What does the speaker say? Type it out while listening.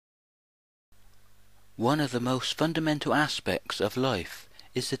One of the most fundamental aspects of life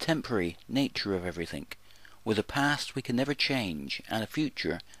is the temporary nature of everything, with a past we can never change and a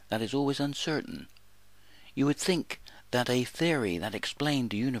future that is always uncertain. You would think that a theory that explained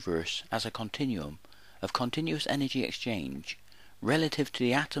the universe as a continuum of continuous energy exchange relative to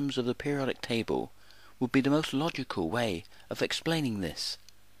the atoms of the periodic table would be the most logical way of explaining this.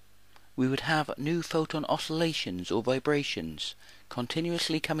 We would have new photon oscillations or vibrations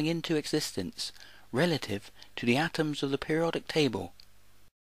continuously coming into existence relative to the atoms of the periodic table.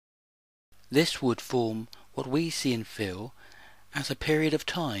 This would form what we see and feel as a period of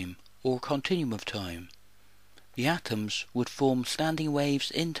time or continuum of time. The atoms would form standing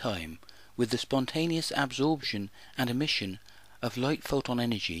waves in time with the spontaneous absorption and emission of light photon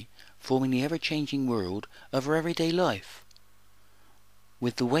energy forming the ever-changing world of our everyday life.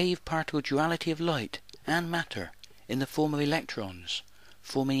 With the wave-particle duality of light and matter in the form of electrons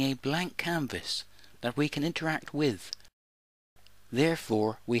forming a blank canvas that we can interact with.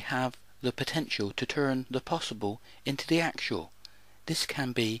 Therefore we have the potential to turn the possible into the actual. This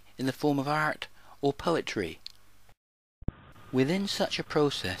can be in the form of art or poetry. Within such a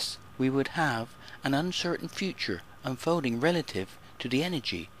process we would have an uncertain future unfolding relative to the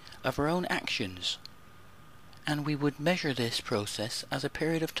energy of our own actions, and we would measure this process as a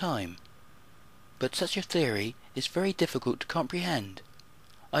period of time. But such a theory is very difficult to comprehend.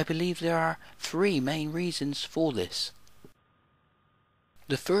 I believe there are three main reasons for this.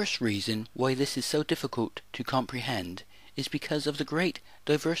 The first reason why this is so difficult to comprehend is because of the great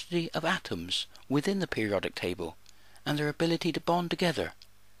diversity of atoms within the periodic table and their ability to bond together.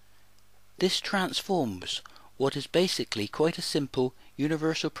 This transforms what is basically quite a simple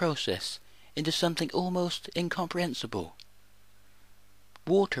universal process into something almost incomprehensible.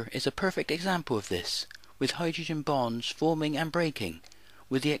 Water is a perfect example of this, with hydrogen bonds forming and breaking,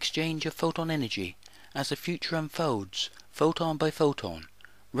 with the exchange of photon energy as the future unfolds, photon by photon,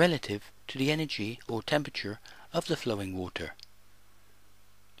 relative to the energy or temperature of the flowing water.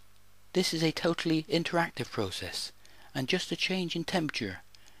 This is a totally interactive process, and just a change in temperature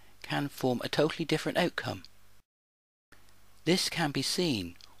can form a totally different outcome. This can be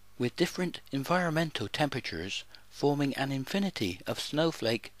seen with different environmental temperatures forming an infinity of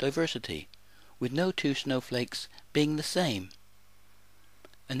snowflake diversity, with no two snowflakes being the same.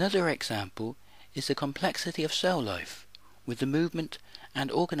 Another example is the complexity of cell life, with the movement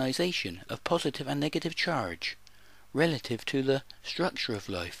and organization of positive and negative charge, relative to the structure of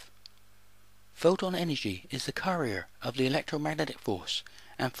life. Photon energy is the carrier of the electromagnetic force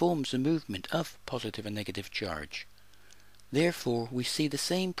and forms the movement of positive and negative charge. Therefore, we see the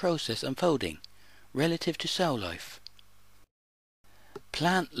same process unfolding relative to cell life.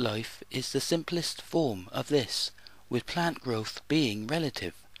 Plant life is the simplest form of this, with plant growth being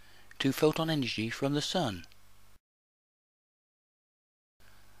relative to photon energy from the sun.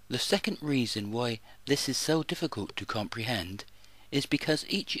 The second reason why this is so difficult to comprehend is because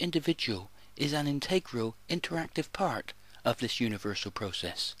each individual is an integral, interactive part of this universal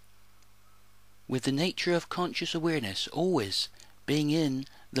process, with the nature of conscious awareness always being in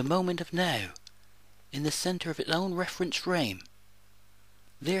the moment of now, in the center of its own reference frame.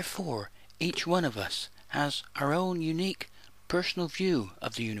 Therefore, each one of us has our own unique personal view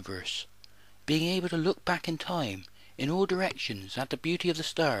of the universe, being able to look back in time in all directions at the beauty of the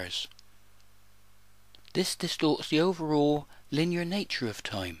stars. This distorts the overall linear nature of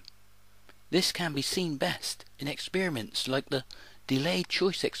time. This can be seen best in experiments like the delayed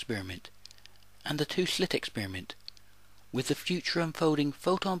choice experiment and the two-slit experiment, with the future unfolding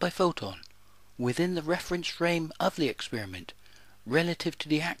photon by photon within the reference frame of the experiment relative to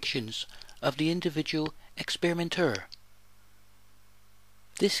the actions of the individual experimenter.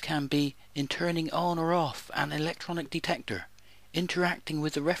 This can be in turning on or off an electronic detector, interacting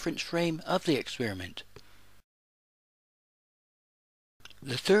with the reference frame of the experiment.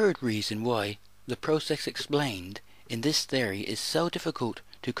 The third reason why the process explained in this theory is so difficult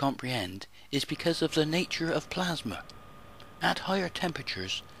to comprehend is because of the nature of plasma. At higher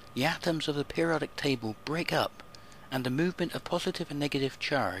temperatures, the atoms of the periodic table break up, and the movement of positive and negative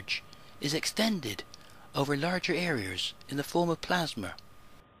charge is extended over larger areas in the form of plasma.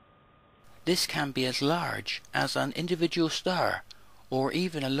 This can be as large as an individual star, or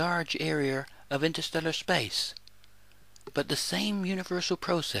even a large area of interstellar space. But the same universal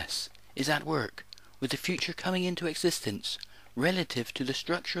process is at work, with the future coming into existence relative to the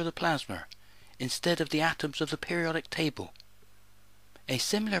structure of the plasma, instead of the atoms of the periodic table. A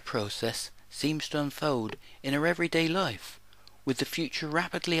similar process seems to unfold in our everyday life, with the future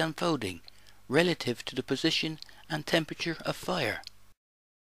rapidly unfolding relative to the position and temperature of fire.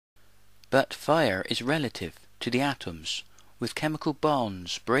 But fire is relative to the atoms, with chemical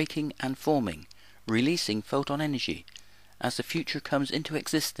bonds breaking and forming, releasing photon energy, as the future comes into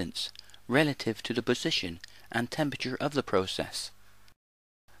existence, relative to the position and temperature of the process.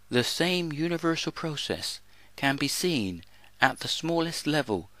 The same universal process can be seen at the smallest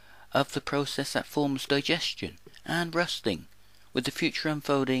level of the process that forms digestion and rusting, with the future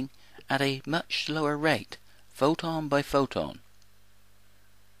unfolding at a much slower rate, photon by photon.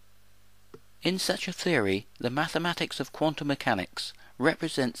 In such a theory, the mathematics of quantum mechanics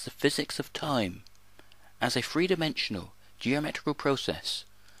represents the physics of time as a three-dimensional geometrical process,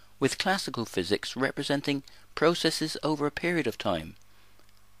 with classical physics representing processes over a period of time,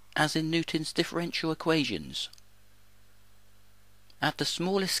 as in Newton's differential equations. At the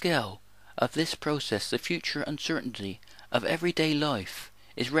smallest scale of this process, the future uncertainty of everyday life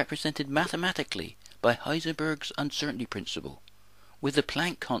is represented mathematically by Heisenberg's uncertainty principle, with the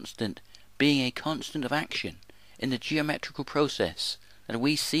Planck constant being a constant of action in the geometrical process that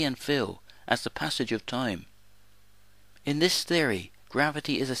we see and feel as the passage of time. In this theory,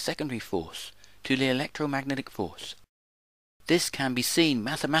 gravity is a secondary force to the electromagnetic force. This can be seen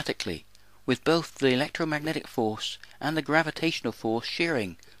mathematically, with both the electromagnetic force and the gravitational force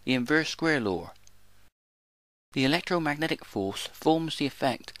sharing the inverse square law. The electromagnetic force forms the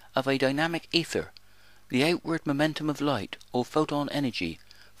effect of a dynamic ether. The outward momentum of light, or photon energy,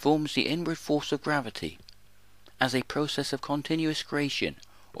 forms the inward force of gravity, as a process of continuous creation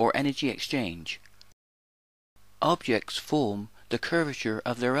or energy exchange. Objects form the curvature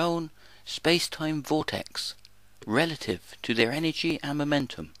of their own space-time vortex, relative to their energy and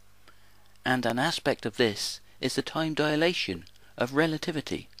momentum, and an aspect of this is the time dilation of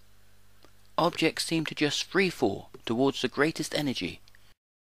relativity. Objects seem to just freefall towards the greatest energy,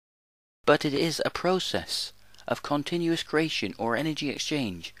 but it is a process of continuous creation or energy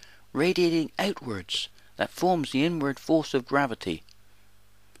exchange radiating outwards that forms the inward force of gravity.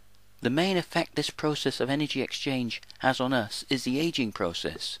 The main effect this process of energy exchange has on us is the aging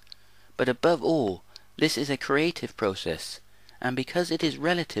process, but above all, this is a creative process, and because it is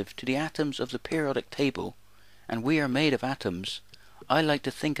relative to the atoms of the periodic table, and we are made of atoms, I like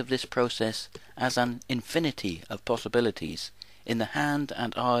to think of this process as an infinity of possibilities in the hand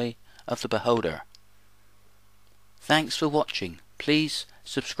and eye of the beholder. Thanks for watching. Please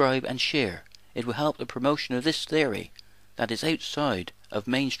subscribe and share. It will help the promotion of this theory that is outside of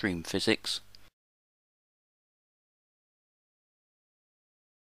mainstream physics.